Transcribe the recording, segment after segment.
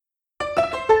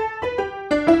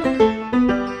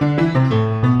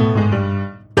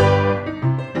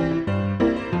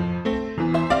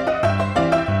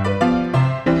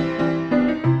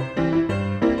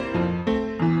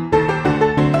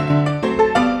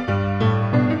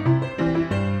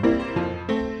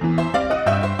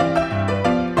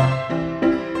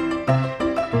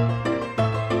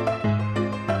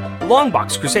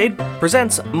Longbox Crusade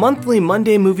presents Monthly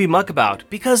Monday Movie Muckabout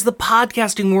because the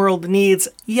podcasting world needs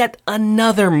yet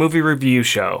another movie review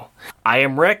show. I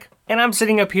am Rick, and I'm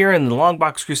sitting up here in the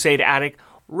Longbox Crusade attic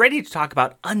ready to talk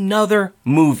about another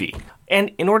movie.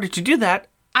 And in order to do that,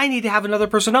 I need to have another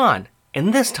person on.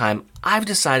 And this time, I've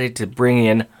decided to bring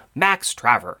in Max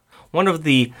Traver, one of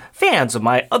the fans of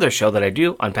my other show that I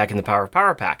do, Unpacking the Power of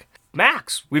Power Pack.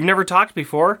 Max, we've never talked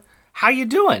before. How you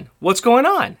doing? What's going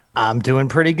on? I'm doing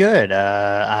pretty good.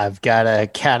 I've got a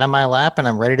cat on my lap, and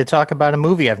I'm ready to talk about a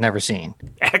movie I've never seen.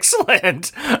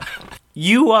 Excellent.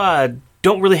 You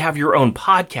don't really have your own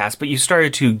podcast, but you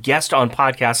started to guest on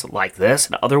podcasts like this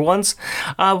and other ones.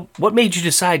 What made you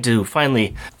decide to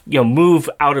finally, move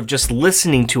out of just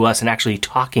listening to us and actually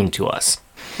talking to us?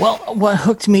 Well, what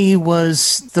hooked me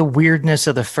was the weirdness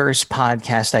of the first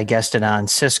podcast I guested on,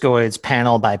 Siskoid's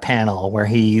Panel by Panel, where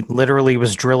he literally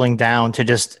was drilling down to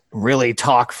just really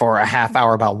talk for a half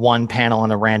hour about one panel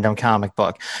in a random comic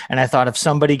book. And I thought, if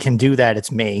somebody can do that,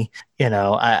 it's me.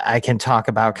 I can talk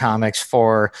about comics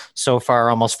for so far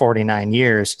almost 49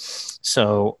 years.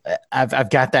 So I've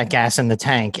got that gas in the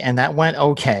tank, and that went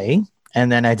okay.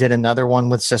 And then I did another one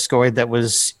with Siskoid that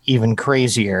was even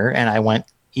crazier, and I went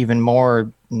even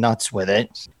more nuts with it,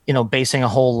 basing a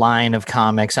whole line of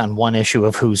comics on one issue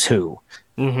of Who's Who.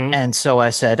 Mm-hmm. And so I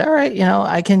said, all right,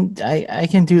 I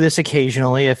can do this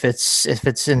occasionally if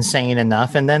it's insane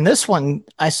enough. And then this one,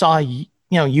 I saw,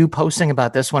 you posting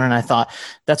about this one, and I thought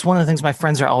that's one of the things my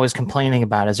friends are always complaining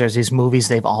about is there's these movies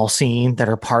they've all seen that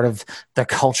are part of the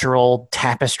cultural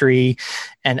tapestry.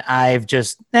 And I've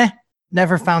just,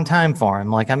 never found time for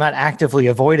them. Like, I'm not actively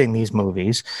avoiding these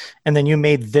movies. And then you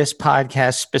made this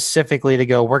podcast specifically to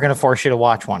go, we're going to force you to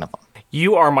watch one of them.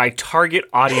 You are my target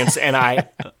audience, and I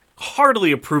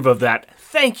heartily approve of that.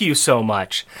 Thank you so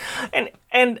much.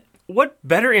 And what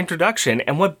better introduction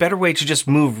and what better way to just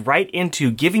move right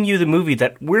into giving you the movie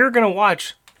that we're going to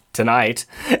watch tonight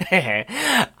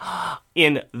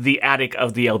in the attic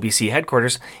of the LBC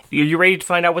headquarters. Are you ready to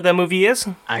find out what that movie is?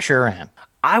 I sure am.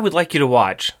 I would like you to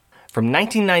watch, from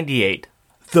 1998,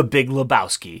 The Big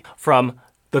Lebowski, from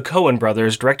the Coen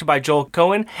brothers, directed by Joel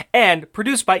Coen and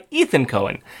produced by Ethan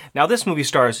Coen. Now, this movie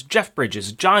stars Jeff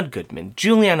Bridges, John Goodman,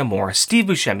 Julianne Moore, Steve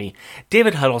Buscemi,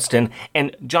 David Huddleston,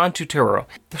 and John Turturro.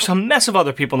 There's a mess of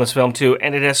other people in this film, too,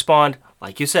 and it has spawned,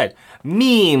 like you said,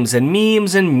 memes and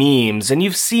memes and memes, and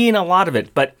you've seen a lot of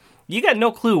it, but you got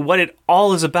no clue what it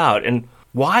all is about and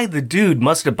why the dude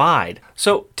must abide.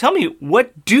 So tell me,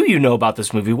 what do you know about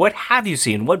this movie? What have you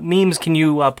seen? What memes can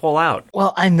you pull out?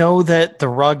 Well, I know that the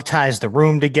rug ties the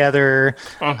room together.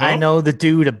 I know the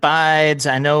dude abides.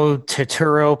 I know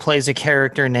Turturro plays a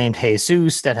character named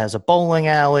Jesus that has a bowling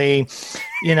alley.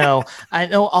 I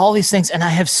know all these things, and I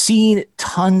have seen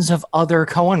tons of other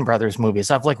Coen brothers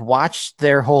movies. I've watched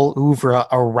their whole oeuvre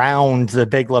around The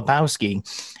Big Lebowski,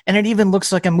 and it even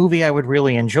looks like a movie I would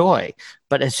really enjoy,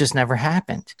 but it's just never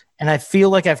happened. And I feel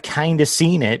like I've kind of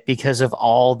seen it because of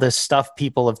all the stuff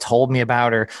people have told me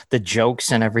about, or the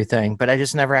jokes and everything, but I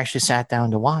just never actually sat down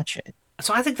to watch it.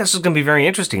 So I think this is going to be very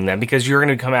interesting then, because you're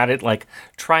going to come at it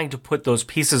trying to put those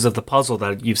pieces of the puzzle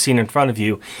that you've seen in front of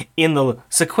you in the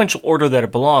sequential order that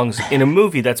it belongs in a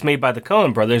movie that's made by the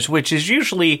Coen brothers, which is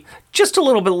usually just a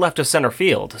little bit left of center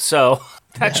field. So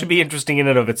that should be interesting in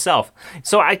and of itself.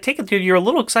 So I take it you're a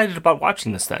little excited about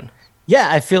watching this then. Yeah,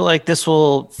 I feel like this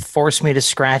will force me to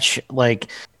scratch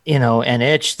an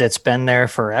itch that's been there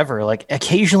forever.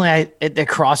 Occasionally it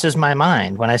crosses my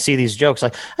mind when I see these jokes,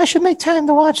 I should make time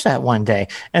to watch that one day.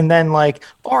 And then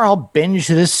or I'll binge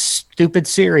this stupid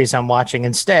series I'm watching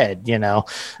instead,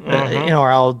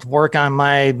 or I'll work on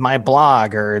my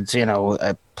blog, or,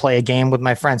 play a game with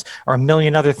my friends, or a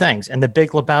million other things. And The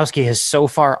Big Lebowski has so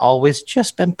far always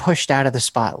just been pushed out of the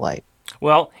spotlight.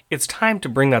 Well, it's time to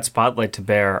bring that spotlight to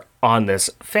bear on this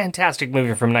fantastic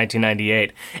movie from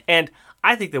 1998. And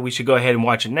I think that we should go ahead and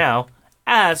watch it now,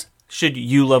 as should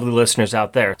you lovely listeners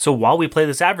out there. So while we play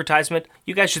this advertisement,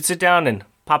 you guys should sit down and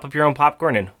pop up your own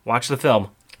popcorn and watch the film.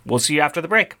 We'll see you after the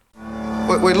break.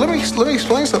 Wait, let me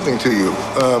explain something to you.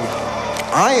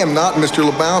 I am not Mr.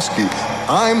 Lebowski.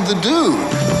 I'm the dude.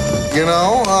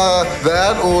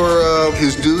 That or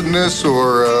his dudeness,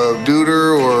 or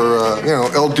Duder,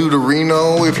 or, El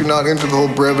Duderino, if you're not into the whole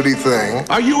brevity thing.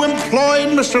 Are you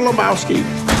employed, Mr. Lebowski?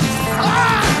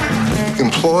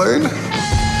 Employed?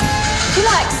 Do you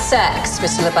like sex,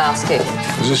 Mr. Lebowski?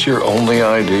 Is this your only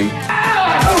ID?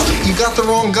 You got the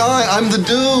wrong guy. I'm the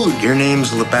dude. Your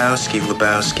name's Lebowski.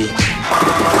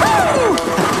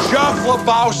 Jeff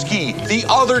Lebowski, the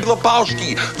other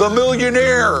Lebowski, the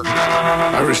millionaire.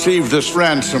 I received this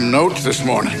ransom note this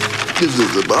morning. This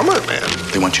is a bummer, man.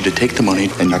 They want you to take the money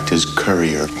and act as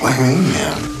courier. What do you mean,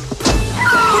 man?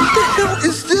 What the hell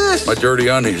is this? My dirty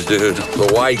undies, dude.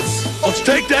 The whites. Let's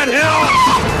take that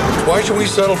hill! Why should we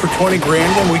settle for 20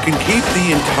 grand when we can keep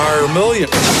the entire million?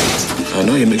 I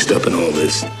know you're mixed up in all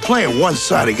this. Playing one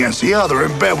side against the other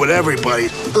in bed with everybody.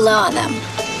 Blow on them.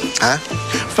 Huh?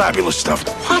 Fabulous stuff.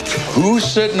 What? Who's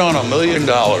sitting on $1 million?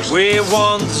 We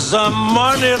want some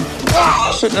money.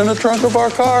 Sitting in the trunk of our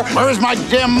car. Where's my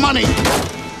damn money?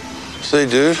 Say,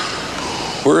 dude,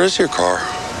 where is your car?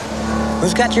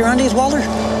 Who's got your undies, Walter?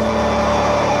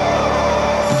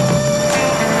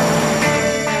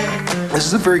 This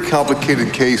is a very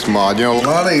complicated case, Maude. You know, a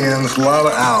lot of ins, a lot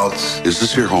of outs. Is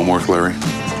this your homework, Larry?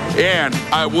 And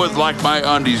I would like my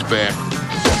undies back.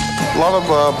 A lot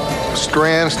of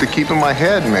strands to keep in my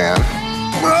head, man.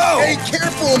 Whoa! Hey,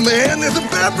 careful, man. There's a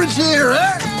beverage here,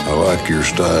 huh? I like your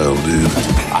style, dude.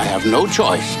 I have no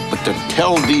choice but to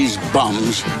tell these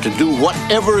bums to do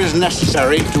whatever is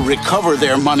necessary to recover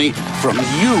their money from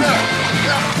you.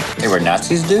 They were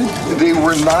Nazis, dude? They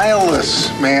were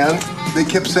nihilists, man. They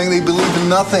kept saying they believed in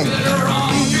nothing.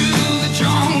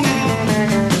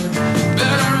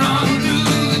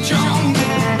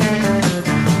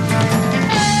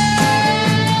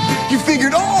 You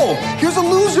figured, oh, here's a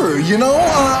loser, you know,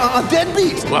 a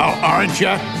deadbeat. Well, aren't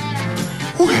you?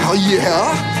 Well,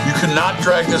 yeah. You cannot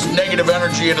drag this negative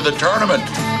energy into the tournament.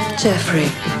 Jeffrey,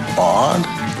 Maude,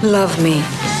 love me.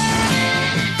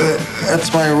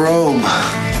 that's my robe.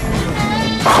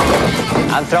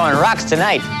 I'm throwing rocks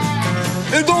tonight.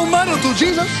 It don't matter to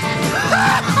Jesus.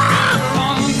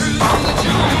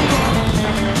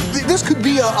 This could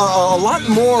be a lot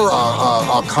more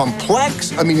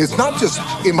complex. I mean, it's not just,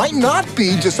 it might not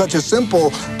be just such a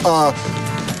simple,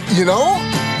 you know?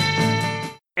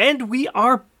 And we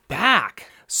are back.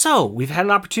 So, we've had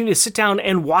an opportunity to sit down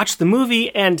and watch the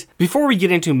movie, and before we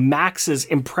get into Max's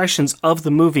impressions of the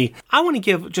movie, I want to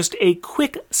give just a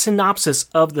quick synopsis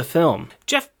of the film.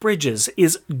 Jeff Bridges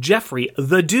is Jeffrey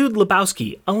the Dude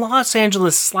Lebowski, a Los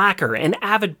Angeles slacker and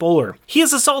avid bowler. He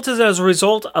is assaulted as a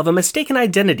result of a mistaken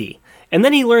identity, and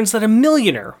then he learns that a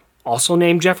millionaire, also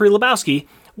named Jeffrey Lebowski,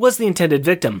 was the intended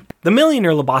victim. The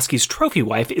millionaire Lebowski's trophy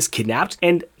wife is kidnapped,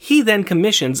 and he then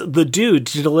commissions the Dude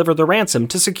to deliver the ransom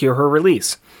to secure her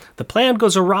release. The plan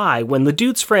goes awry when the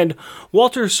Dude's friend,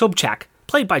 Walter Sobchak,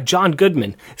 played by John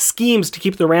Goodman, schemes to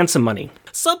keep the ransom money.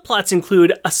 Subplots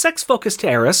include a sex-focused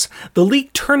heiress, the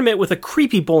league tournament with a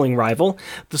creepy bowling rival,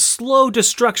 the slow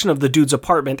destruction of the Dude's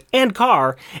apartment and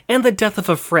car, and the death of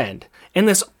a friend. And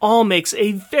this all makes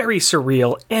a very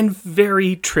surreal and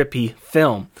very trippy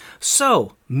film.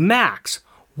 So, Max,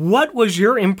 what was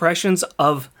your impressions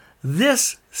of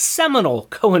this seminal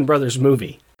Coen Brothers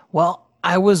movie? Well,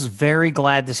 I was very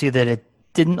glad to see that it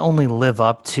didn't only live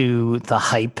up to the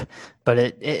hype, but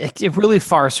it really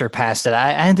far surpassed it.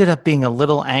 I ended up being a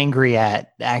little angry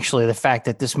at, actually, the fact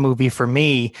that this movie, for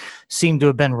me, seemed to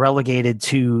have been relegated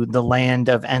to the land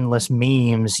of endless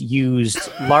memes used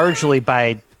largely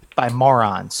by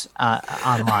morons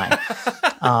online.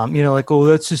 You know, like, oh,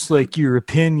 that's just like your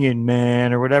opinion,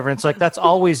 man, or whatever. And it's like, that's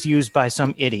always used by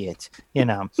some idiot, you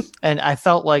know. And I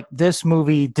felt like this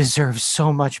movie deserves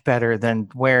so much better than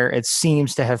where it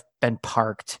seems to have been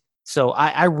parked. So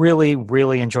I really,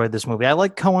 really enjoyed this movie. I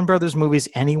like Coen Brothers movies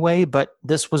anyway, but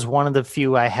this was one of the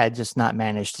few I had just not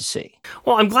managed to see.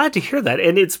 Well, I'm glad to hear that.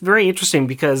 And it's very interesting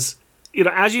because, you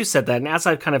know, as you said that, and as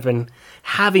I've kind of been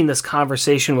having this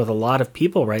conversation with a lot of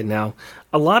people right now,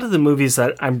 a lot of the movies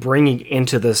that I'm bringing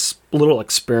into this little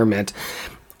experiment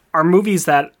are movies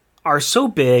that are so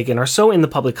big and are so in the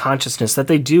public consciousness that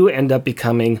they do end up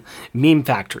becoming meme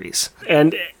factories.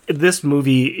 And this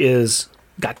movie is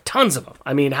got tons of them.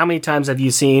 I mean, how many times have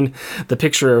you seen the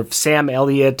picture of Sam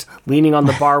Elliott leaning on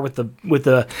the bar with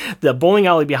the bowling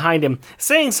alley behind him,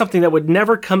 saying something that would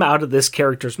never come out of this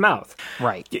character's mouth?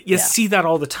 Right. You see that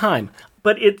all the time.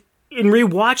 But in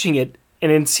rewatching it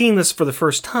and in seeing this for the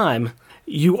first time,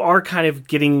 you are kind of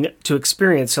getting to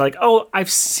experience, like, oh,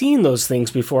 I've seen those things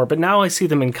before, but now I see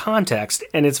them in context.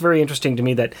 And it's very interesting to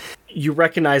me that you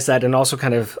recognize that and also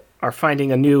kind of are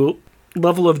finding a new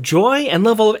level of joy and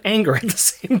level of anger at the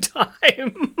same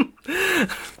time.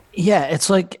 Yeah, it's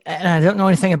like, and I don't know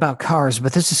anything about cars,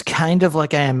 but this is kind of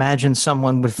like I imagine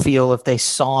someone would feel if they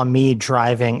saw me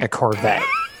driving a Corvette.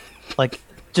 Like,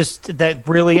 just that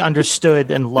really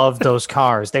understood and loved those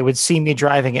cars. They would see me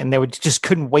driving it and they would just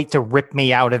couldn't wait to rip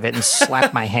me out of it and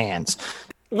slap my hands.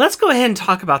 Let's go ahead and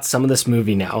talk about some of this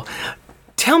movie now.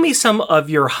 Tell me some of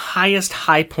your highest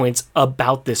high points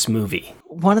about this movie.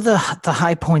 one of the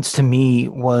high points to me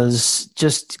was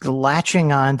just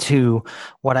latching on to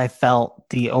what I felt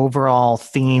the overall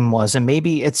theme was. And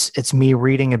maybe it's me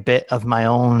reading a bit of my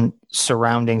own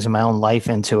surroundings and my own life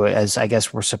into it, as I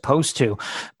guess we're supposed to.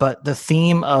 But the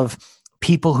theme of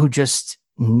people who just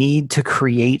need to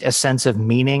create a sense of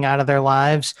meaning out of their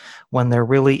lives when there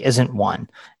really isn't one.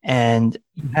 And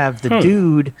you have the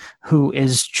dude who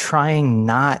is trying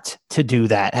not to do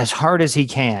that as hard as he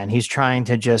can. He's trying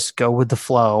to just go with the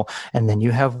flow. And then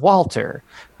you have Walter,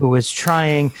 who is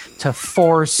trying to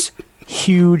force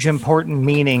huge, important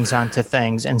meanings onto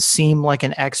things and seem like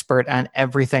an expert on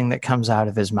everything that comes out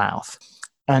of his mouth.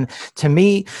 And to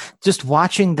me, just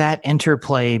watching that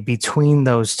interplay between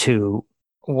those two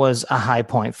was a high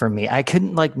point for me. I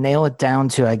couldn't nail it down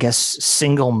to, I guess,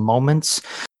 single moments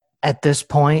at this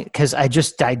point, because I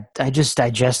just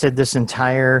digested this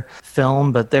entire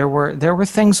film. But there were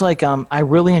things like I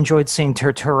really enjoyed seeing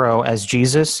Turturro as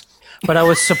Jesus, but I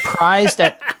was surprised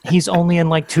that he's only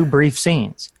in 2 brief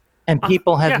scenes. And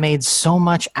people have made so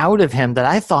much out of him that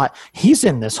I thought he's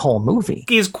in this whole movie.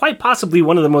 He is quite possibly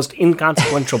one of the most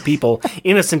inconsequential people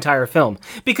in this entire film,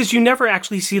 because you never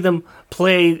actually see them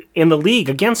play in the league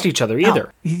against each other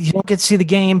either. No, you don't get to see the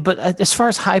game. But as far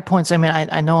as high points, I mean,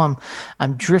 I know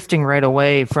I'm drifting right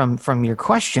away from your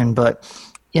question, but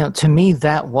to me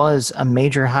that was a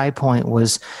major high point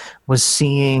was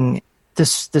seeing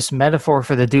this metaphor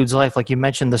for the dude's life. Like you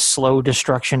mentioned, the slow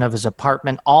destruction of his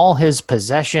apartment. All his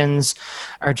possessions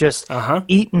are just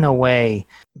eaten away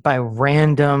by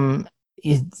random,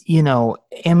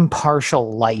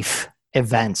 impartial life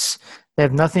events. They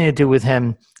have nothing to do with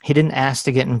him. He didn't ask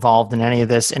to get involved in any of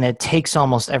this, and it takes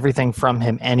almost everything from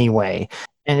him anyway.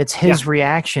 And it's his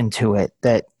reaction to it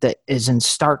that is in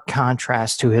stark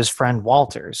contrast to his friend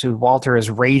Walter's, who Walter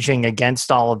is raging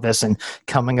against all of this and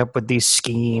coming up with these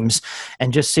schemes,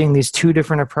 and just seeing these two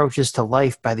different approaches to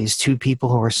life by these two people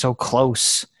who are so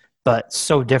close but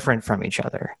so different from each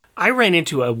other. I ran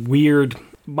into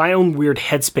my own weird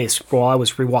headspace while I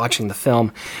was rewatching the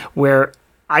film, where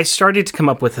I started to come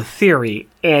up with a theory,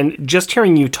 and just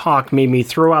hearing you talk made me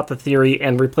throw out the theory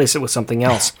and replace it with something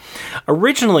else.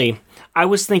 Originally, I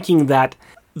was thinking that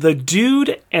the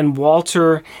dude and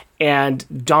Walter and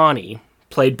Donnie,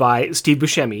 played by Steve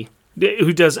Buscemi,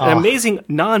 who does an amazing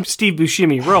non-Steve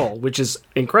Buscemi role, which is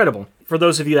incredible. For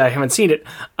those of you that haven't seen it,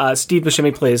 Steve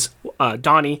Buscemi plays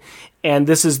Donnie, and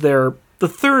this is the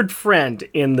third friend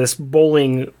in this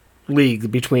bowling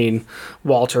league between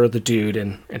Walter, the dude,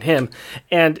 and him.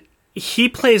 And he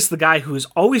plays the guy who is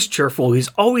always cheerful, he's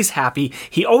always happy,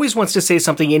 he always wants to say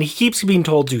something, and he keeps being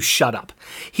told to shut up.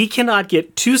 He cannot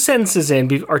get 2 sentences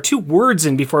in, or 2 words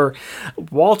in, before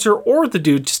Walter or the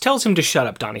dude just tells him to shut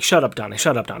up, Donnie, shut up, Donnie,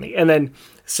 shut up, Donnie. And then,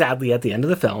 sadly, at the end of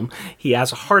the film, he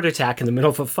has a heart attack in the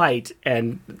middle of a fight,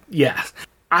 and yeah.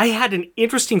 I had an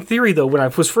interesting theory, though, when I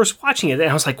was first watching it, and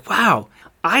I was like, wow,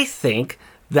 I think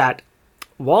that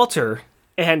Walter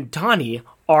and Donnie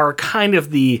are kind of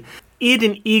the id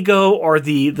and ego, or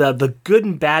the good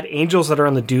and bad angels that are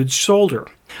on the dude's shoulder.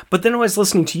 But then I was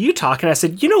listening to you talk, and I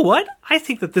said, you know what? I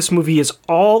think that this movie is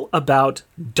all about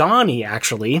Donnie,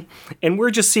 actually, and we're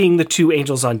just seeing the 2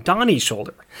 angels on Donnie's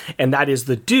shoulder. And that is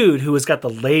the dude who has got the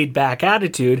laid-back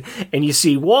attitude, and you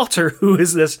see Walter, who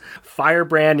is this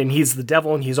firebrand, and he's the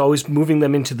devil, and he's always moving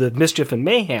them into the mischief and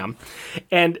mayhem.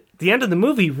 And the end of the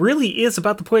movie really is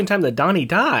about the point in time that Donnie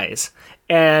dies,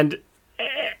 and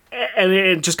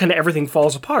it just kind of everything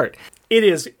falls apart. It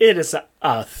is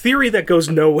a theory that goes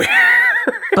nowhere.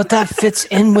 But that fits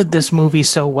in with this movie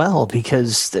so well,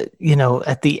 because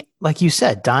at the, like you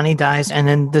said, Donnie dies, and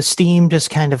then the steam just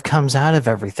kind of comes out of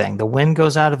everything. The wind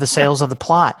goes out of the sails of the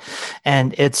plot,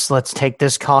 and it's, let's take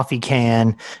this coffee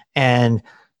can and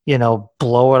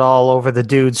blow it all over the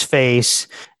dude's face,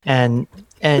 and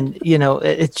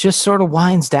it just sort of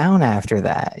winds down after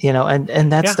that,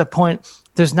 and that's the point.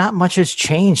 There's not much has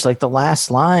changed. Like the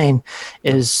last line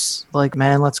is like,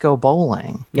 man, let's go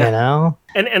bowling,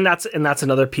 And that's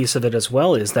another piece of it as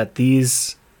well, is that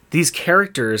these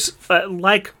characters,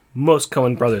 like most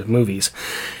Coen Brothers movies,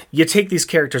 you take these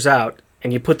characters out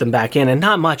and you put them back in, and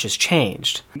not much has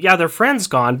changed. Yeah, their friend's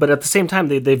gone, but at the same time,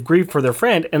 they've grieved for their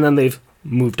friend, and then they've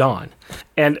moved on,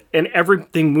 and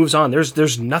everything moves on.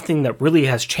 There's nothing that really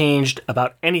has changed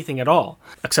about anything at all,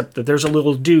 except that there's a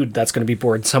little dude that's going to be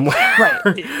bored somewhere.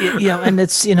 Right. And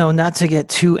it's, not to get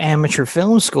too amateur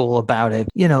film school about it,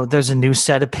 there's a new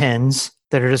set of pins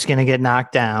that are just going to get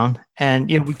knocked down, and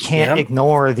we can't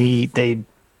ignore the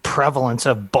prevalence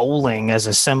of bowling as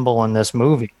a symbol in this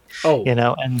movie.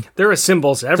 And there are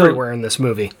symbols everywhere in this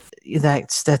movie.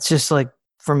 That's just like,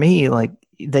 for me, like,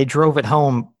 they drove it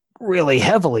home really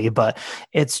heavily, but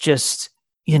it's just,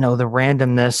 the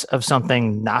randomness of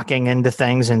something knocking into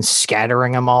things and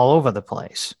scattering them all over the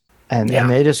place. And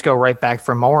they just go right back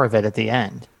for more of it at the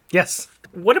end. Yes.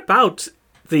 What about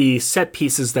the set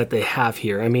pieces that they have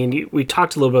here? I mean, we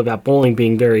talked a little bit about bowling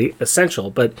being very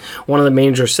essential, but one of the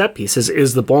major set pieces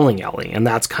is the bowling alley. And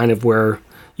that's kind of where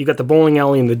you got the bowling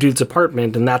alley and the dude's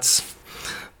apartment. And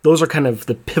those are kind of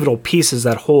the pivotal pieces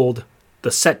that hold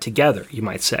the set together, you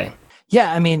might say.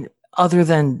 Yeah. I mean, other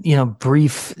than, the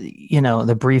brief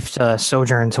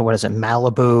sojourn to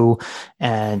Malibu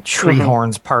and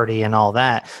Treehorn's party and all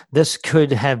that, this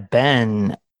could have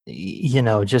been,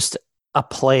 just a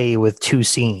play with two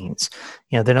scenes.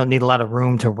 They don't need a lot of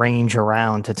room to range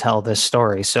around to tell this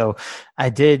story. So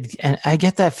and I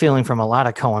get that feeling from a lot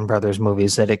of Coen Brothers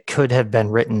movies that it could have been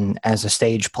written as a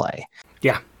stage play.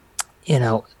 Yeah.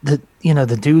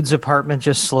 The dude's apartment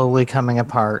just slowly coming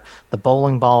apart, the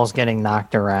bowling balls getting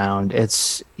knocked around.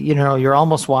 It's, you're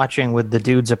almost watching with the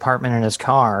dude's apartment in his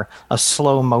car, a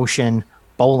slow motion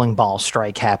bowling ball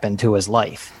strike happen to his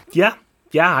life. Yeah,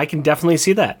 I can definitely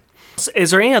see that.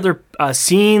 Is there any other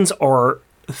scenes or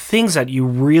things that you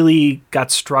really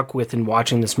got struck with in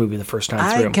watching this movie the first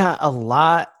time through? I got a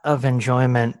lot of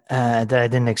enjoyment that I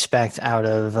didn't expect out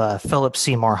of Philip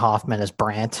Seymour Hoffman as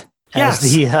Brandt. As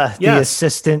the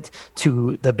assistant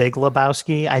to the Big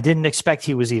Lebowski. I didn't expect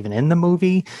he was even in the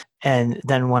movie. And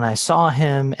then when I saw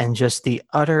him and just the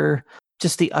utter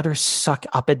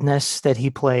suck-uppedness that he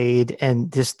played,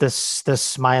 and just the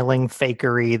smiling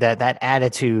fakery, that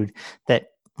attitude that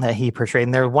he portrayed.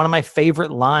 And one of my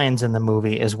favorite lines in the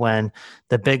movie is when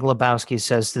the Big Lebowski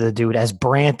says to the dude, "As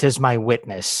Brandt is my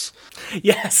witness."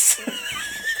 Yes.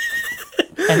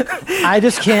 And I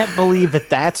just can't believe that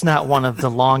that's not one of the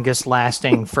longest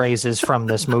lasting phrases from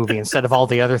this movie instead of all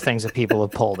the other things that people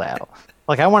have pulled out.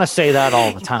 Like, I want to say that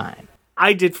all the time.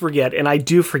 I did forget, and I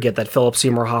do forget that Philip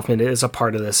Seymour Hoffman is a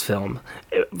part of this film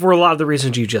for a lot of the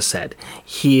reasons you just said.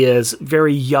 He is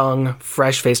very young,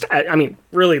 fresh-faced. I mean,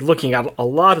 really looking at a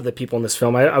lot of the people in this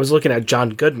film, I was looking at John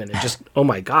Goodman and just, oh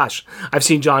my gosh, I've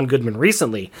seen John Goodman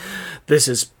recently. This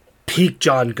is peak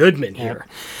John Goodman here.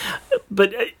 Yeah.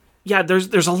 But yeah,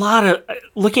 there's a lot of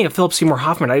looking at Philip Seymour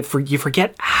Hoffman. You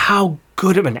forget how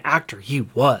good of an actor he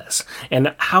was,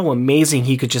 and how amazing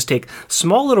he could just take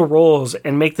small little roles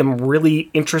and make them really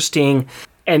interesting.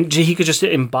 And he could just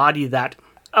embody that,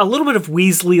 a little bit of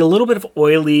Weasley, a little bit of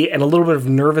oily, and a little bit of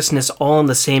nervousness, all in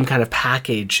the same kind of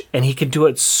package. And he could do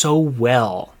it so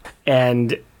well,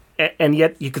 and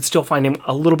yet you could still find him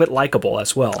a little bit likable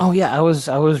as well. Oh yeah, I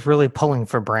was really pulling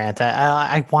for Brandt.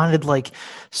 I wanted like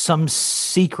some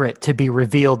secret to be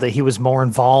revealed that he was more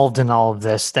involved in all of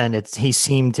this than he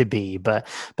seemed to be. But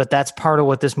that's part of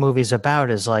what this movie's about,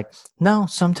 is like, no,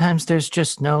 sometimes there's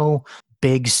just no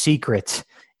big secret.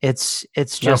 It's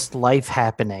just life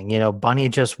happening. Bunny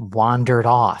just wandered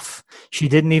off. She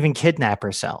didn't even kidnap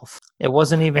herself. It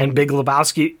wasn't even. And the Big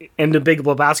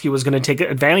Lebowski was going to take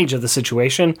advantage of the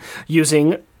situation,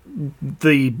 using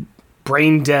the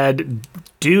brain dead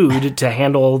dude to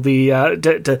handle the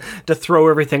to throw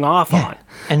everything off on.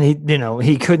 And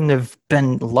he couldn't have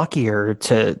been luckier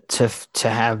to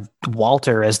have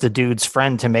Walter as the dude's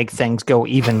friend to make things go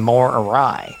even more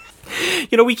awry.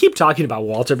 We keep talking about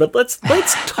Walter, but let's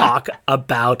talk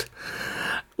about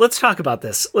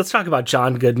this. Let's talk about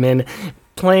John Goodman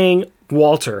playing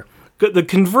Walter, the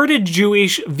converted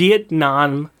Jewish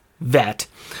Vietnam vet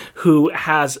who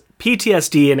has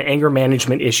PTSD and anger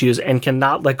management issues and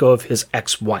cannot let go of his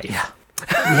ex-wife. Yeah.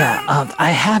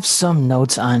 I have some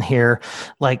notes on here,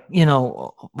 like,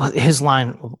 his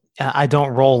line, "I don't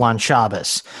roll on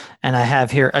Shabbos." And I have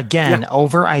here, again,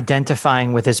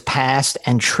 over-identifying with his past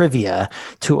and trivia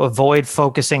to avoid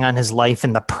focusing on his life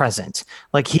in the present.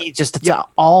 Like,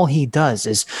 all he does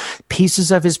is pieces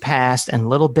of his past and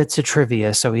little bits of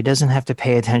trivia, so he doesn't have to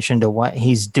pay attention to what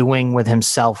he's doing with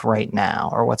himself right now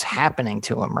or what's happening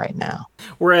to him right now.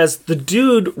 Whereas the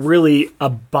dude really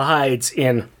abides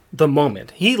in the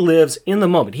moment. He lives in the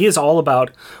moment. He is all about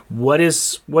what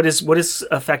is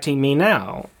affecting me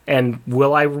now, and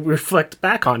will I reflect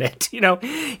back on it?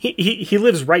 He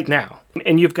lives right now.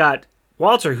 And you've got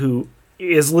Walter, who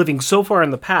is living so far in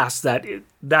the past that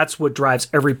that's what drives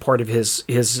every part of his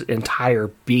entire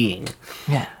being.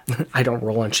 Yeah. I don't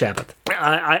roll on Shabbat.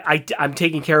 I'm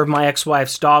taking care of my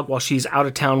ex-wife's dog while she's out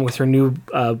of town with her new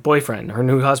boyfriend, her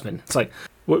new husband. It's like,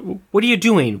 what are you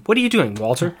doing? What are you doing,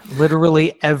 Walter?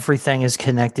 Literally everything is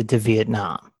connected to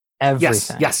Vietnam.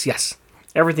 Everything. Yes.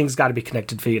 Everything's got to be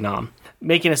connected to Vietnam.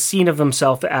 Making a scene of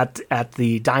himself at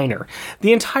the diner.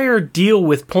 The entire deal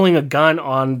with pulling a gun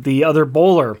on the other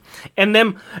bowler and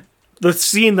them The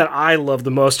scene that I love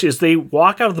the most is they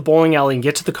walk out of the bowling alley and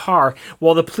get to the car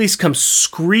while the police come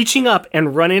screeching up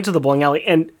and run into the bowling alley,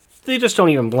 and they just don't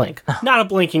even blink. Not a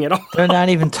blinking at all. They're not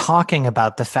even talking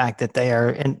about the fact that they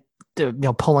are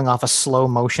pulling off a slow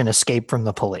motion escape from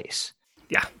the police.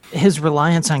 Yeah. His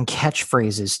reliance on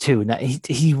catchphrases too. Now,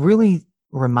 he really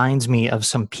reminds me of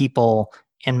some people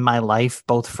in my life,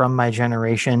 both from my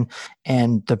generation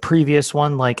and the previous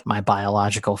one. Like my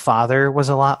biological father was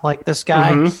a lot like this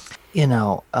guy,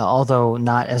 although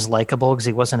not as likable because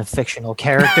he wasn't a fictional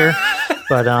character,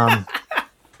 but,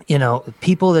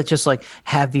 people that just like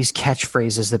have these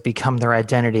catchphrases that become their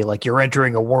identity, like you're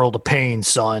entering a world of pain,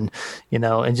 son,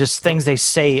 and just things they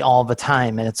say all the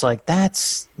time. And it's like,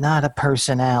 that's not a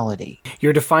personality.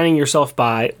 You're defining yourself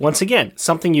by, once again,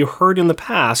 something you heard in the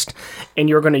past, and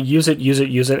you're going to use it,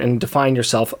 and define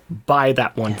yourself by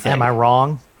that one thing. Am I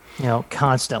wrong?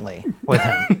 Constantly with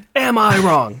him. Am I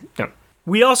wrong? No.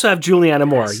 We also have Julianne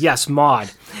Moore. Yes, Maude.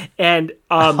 And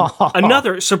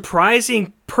another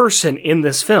surprising person in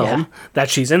this film, that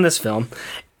she's in this film,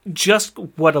 just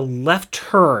what a left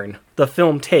turn the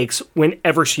film takes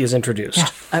whenever she is introduced.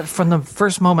 Yeah. From the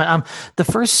first moment, the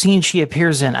first scene she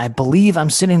appears in, I believe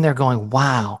I'm sitting there going,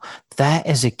 wow, that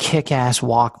is a kick-ass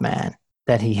Walkman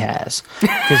that he has.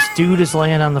 This dude is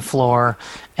laying on the floor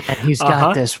and he's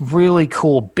got this really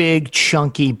cool, big,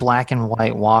 chunky black and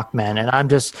white Walkman. And I'm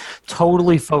just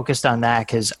totally focused on that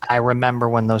because I remember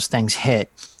when those things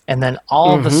hit. And then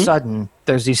all of a sudden,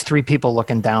 there's these three people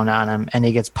looking down on him and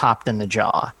he gets popped in the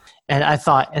jaw. And I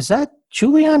thought, is that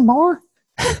Julianne Moore?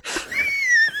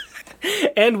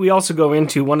 And we also go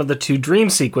into one of the two dream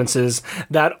sequences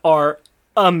that are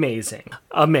amazing.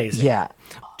 Amazing. Yeah.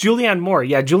 Julianne Moore.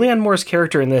 Yeah, Julianne Moore's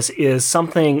character in this is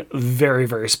something very,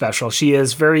 very special. She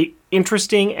is very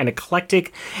interesting and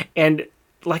eclectic. And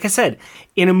like I said,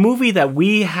 in a movie that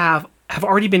we have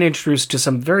already been introduced to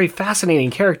some very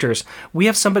fascinating characters, we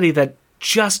have somebody that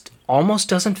just almost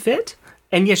doesn't fit.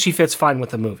 And yet she fits fine with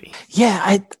the movie.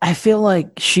 Yeah, I feel like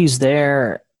she's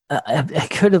there. It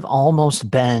could have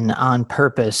almost been on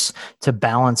purpose to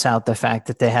balance out the fact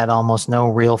that they had almost no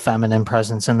real feminine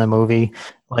presence in the movie.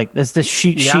 Like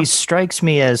she strikes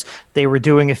me as they were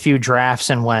doing a few drafts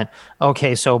and went,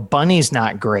 okay, so Bunny's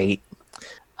not great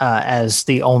as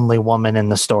the only woman in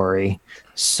the story,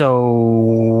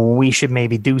 so we should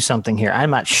maybe do something here.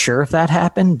 I'm not sure if that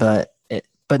happened, but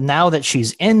now that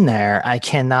she's in there, I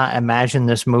cannot imagine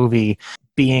this movie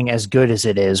being as good as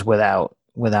it is without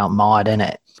Maude in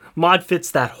it. Maude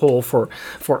fits that hole for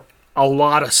a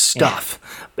lot of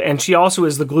stuff. Yeah. And she also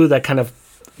is the glue that kind of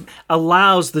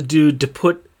allows the dude to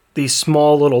put these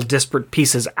small little disparate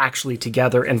pieces actually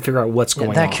together and figure out what's going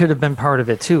on. That could have been part of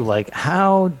it too. Like,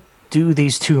 how do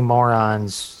these two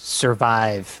morons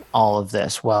survive all of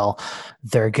this? Well,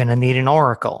 they're going to need an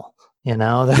oracle,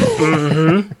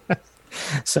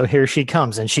 So here she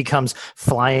comes, and she comes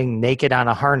flying naked on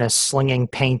a harness, slinging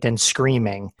paint and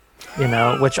screaming.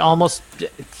 Which almost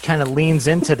kind of leans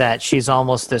into that. She's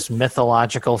almost this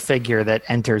mythological figure that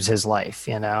enters his life,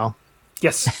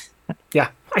 Yes. Yeah.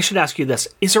 I should ask you this.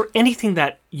 Is there anything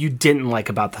that you didn't like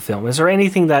about the film? Is there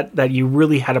anything that you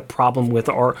really had a problem with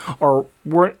or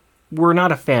were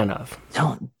not a fan of?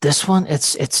 No, this one,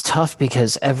 it's tough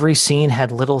because every scene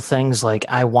had little things like,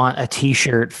 I want a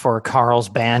t-shirt for Carl's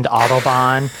band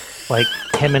Autobahn, like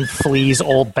him and Flea's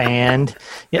old band.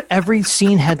 Yeah, every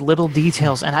scene had little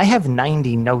details, and I have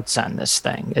 90 notes on this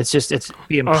thing. It's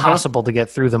be impossible to get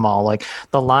through them all. Like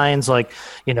the lines like,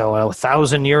 a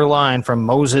 1,000-year line from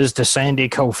Moses to Sandy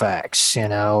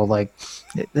Koufax, like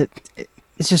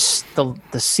it's just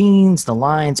the scenes, the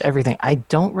lines, everything. I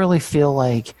don't really feel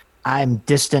like I'm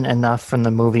distant enough from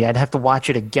the movie. I'd have to watch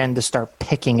it again to start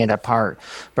picking it apart.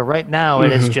 But right now,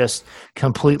 it has just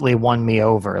completely won me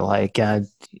over. Like, I'm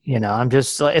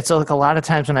just, it's like a lot of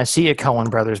times when I see a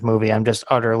Coen Brothers movie, I'm just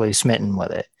utterly smitten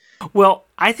with it. Well,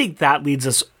 I think that leads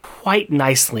us quite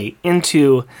nicely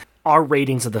into our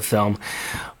ratings of the film.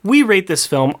 We rate this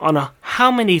film on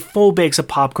how many full bags of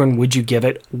popcorn would you give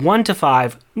it? 1 to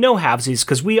 5, no halvesies,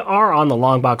 because we are on the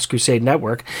Longbox Crusade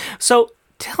Network. So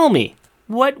tell me,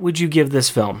 what would you give this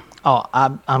film? Oh,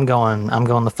 I'm going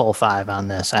the full 5 on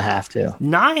this. I have to.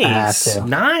 Nice.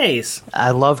 Nice.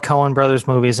 I love Coen Brothers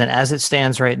movies, and as it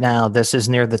stands right now, this is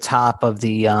near the top of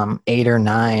the 8 or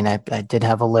 9. I did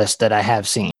have a list that I have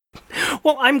seen.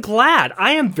 Well, I'm glad.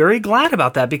 I am very glad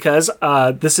about that because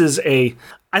I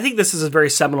think this is a very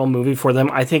seminal movie for them.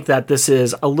 I think that this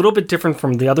is a little bit different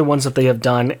from the other ones that they have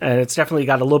done, and it's definitely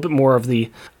got a little bit more of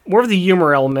the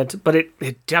humor element, but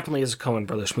it definitely is a Coen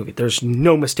Brothers movie. There's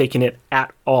no mistaking it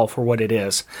at all for what it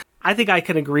is. I think I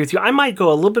can agree with you. I might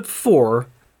go a little bit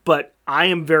but I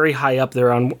am very high up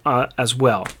there on as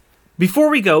well. Before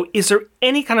we go, is there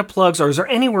any kind of plugs, or is there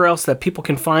anywhere else that people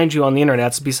can find you on the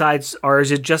internet besides, or is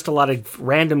it just a lot of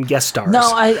random guest stars? No,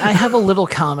 I have a little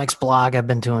comics blog I've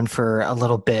been doing for a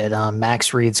little bit,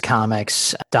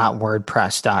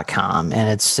 maxreadscomics.wordpress.com. And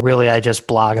it's really, I just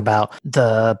blog about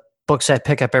the books I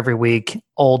pick up every week,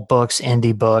 old books,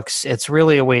 indie books. It's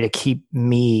really a way to keep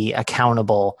me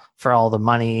accountable for all the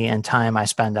money and time I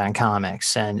spend on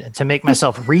comics, and to make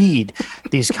myself read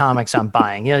these comics I'm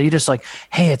buying. You know, you just like,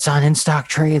 hey, it's on In Stock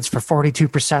Trades for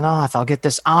 42% off. I'll get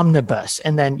this omnibus.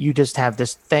 And then you just have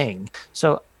this thing.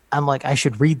 So I'm like, I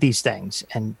should read these things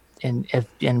and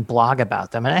blog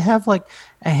about them. And I have like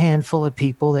a handful of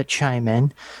people that chime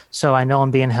in. So I know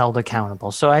I'm being held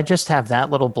accountable. So I just have that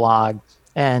little blog,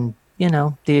 and you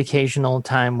know, the occasional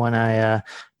time when I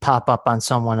pop up on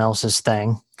someone else's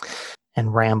thing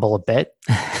and ramble a bit.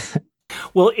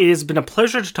 Well, it has been a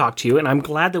pleasure to talk to you, and I'm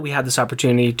glad that we had this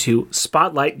opportunity to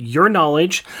spotlight your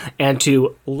knowledge and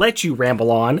to let you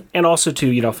ramble on, and also to,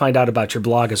 you know, find out about your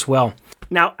blog as well.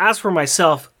 Now, as for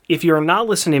myself, if you're not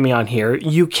listening to me on here,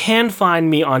 you can find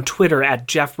me on Twitter at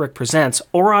JeffRickPresents,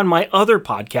 or on my other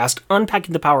podcast,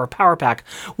 Unpacking the Power of Power Pack,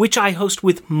 which I host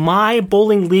with my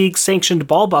Bowling League sanctioned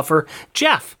ball buffer,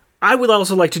 Jeff. I would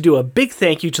also like to do a big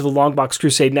thank you to the Longbox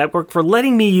Crusade Network for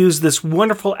letting me use this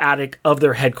wonderful attic of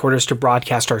their headquarters to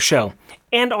broadcast our show,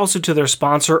 and also to their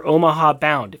sponsor, Omaha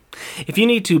Bound. If you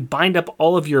need to bind up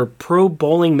all of your pro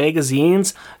bowling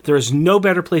magazines, there is no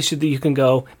better place that you can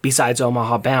go besides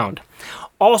Omaha Bound.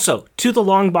 Also, to the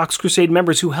Longbox Crusade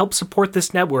members who help support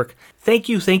this network, thank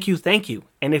you, thank you, thank you.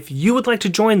 And if you would like to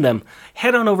join them,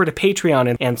 head on over to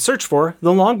Patreon and search for the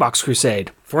Longbox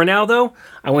Crusade. For now, though,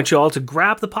 I want you all to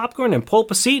grab the popcorn and pull up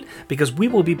a seat, because we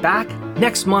will be back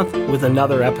next month with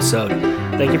another episode.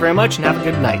 Thank you very much, and have a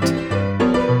good night.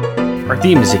 Our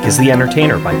theme music is The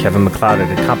Entertainer by Kevin MacLeod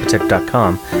at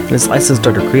Incompetech.com and is licensed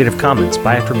under Creative Commons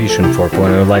by Attribution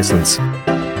 4.0 license.